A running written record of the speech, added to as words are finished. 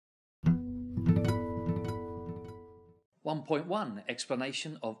1.1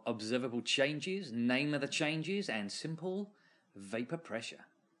 Explanation of observable changes, name of the changes, and simple vapor pressure.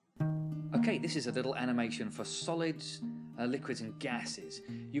 Okay, this is a little animation for solids, liquids and gases.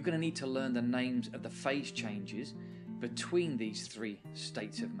 You're going to need to learn the names of the phase changes between these three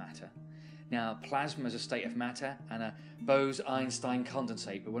states of matter. Now, plasma is a state of matter and a Bose-Einstein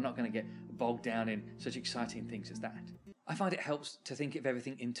condensate, but we're not going to get bogged down in such exciting things as that. I find it helps to think of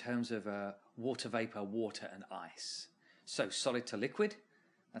everything in terms of water vapor, water and ice. So solid to liquid,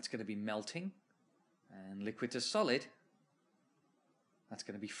 that's going to be melting, and liquid to solid, that's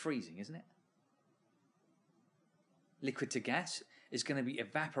going to be freezing, isn't it? Liquid to gas is going to be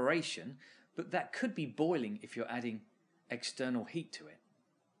evaporation, but that could be boiling if you're adding external heat to it.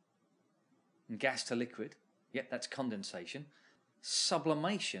 And gas to liquid, yep, that's condensation.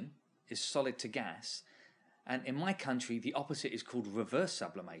 Sublimation is solid to gas, and in my country the opposite is called reverse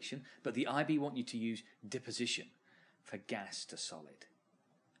sublimation, but the IB want you to use deposition for gas to solid.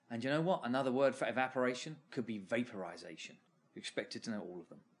 And you know what? Another word for evaporation could be vaporization. You're expected to know all of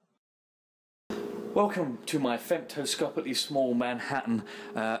them. Welcome to my femtoscopically small Manhattan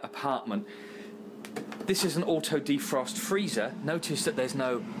apartment. This is an auto defrost freezer. Notice that there's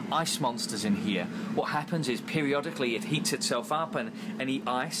no ice monsters in here. What happens is periodically it heats itself up and any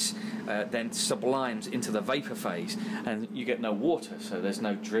ice then sublimes into the vapor phase, and you get no water, so there's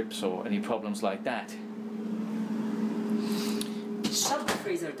no drips or any problems like that. Shut the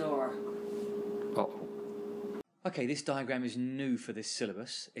freezer door. Okay, this diagram is new for this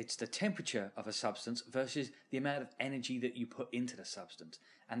syllabus. It's the temperature of a substance versus the amount of energy that you put into the substance.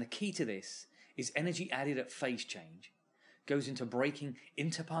 And the key to this is energy added at phase change goes into breaking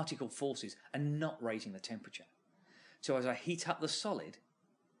interparticle forces and not raising the temperature. So as I heat up the solid,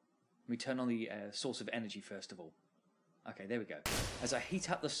 let me turn on the source of energy first of all. Okay, there we go. As I heat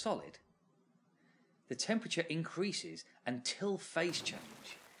up the solid, the temperature increases until phase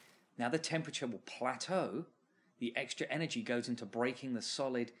change. Now the temperature will plateau. The extra energy goes into breaking the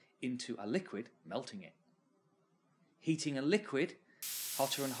solid into a liquid, melting it. Heating a liquid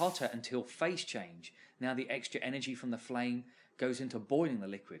hotter and hotter until phase change. Now the extra energy from the flame goes into boiling the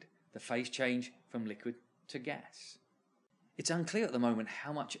liquid, the phase change from liquid to gas. It's unclear at the moment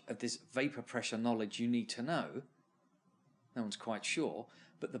how much of this vapor pressure knowledge you need to know. No one's quite sure,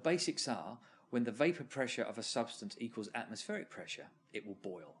 but the basics are when the vapor pressure of a substance equals atmospheric pressure, it will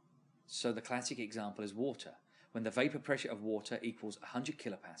boil. So the classic example is water. When the vapor pressure of water equals 100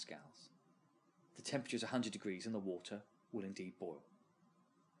 kilopascals, the temperature is 100 degrees and the water will indeed boil.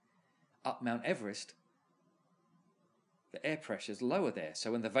 Up Mount Everest, the air pressure is lower there,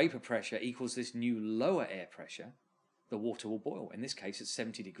 so when the vapor pressure equals this new lower air pressure, the water will boil. In this case, it's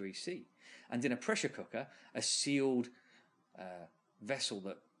 70 degrees C. And in a pressure cooker, a sealed vessel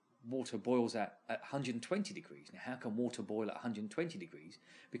that water boils at 120 degrees. Now, how can water boil at 120 degrees?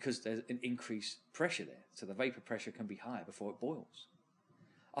 Because there's an increased pressure there, so the vapor pressure can be higher before it boils.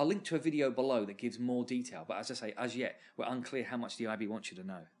 I'll link to a video below that gives more detail, but as I say, as yet, we're unclear how much the IB wants you to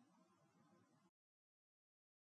know.